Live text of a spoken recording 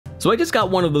So I just got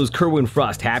one of those Kerwin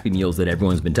Frost Happy Meals that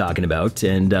everyone's been talking about,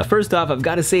 and first off, I've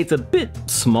got to say it's a bit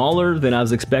smaller than I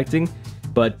was expecting,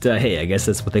 but hey, I guess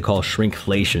that's what they call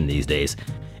shrinkflation these days.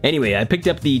 Anyway, I picked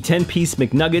up the 10-piece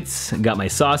McNuggets, got my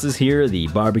sauces here, the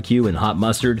barbecue and hot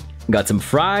mustard, got some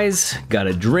fries, got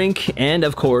a drink, and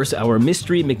of course, our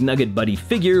mystery McNugget Buddy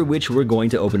figure, which we're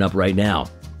going to open up right now.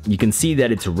 You can see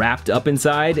that it's wrapped up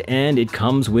inside, and it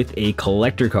comes with a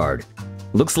collector card.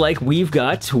 Looks like we've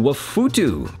got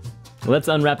Wafutu. Let's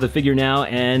unwrap the figure now,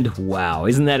 and wow,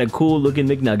 isn't that a cool looking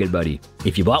McNugget Buddy?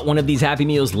 If you bought one of these Happy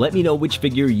Meals, let me know which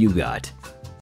figure you got.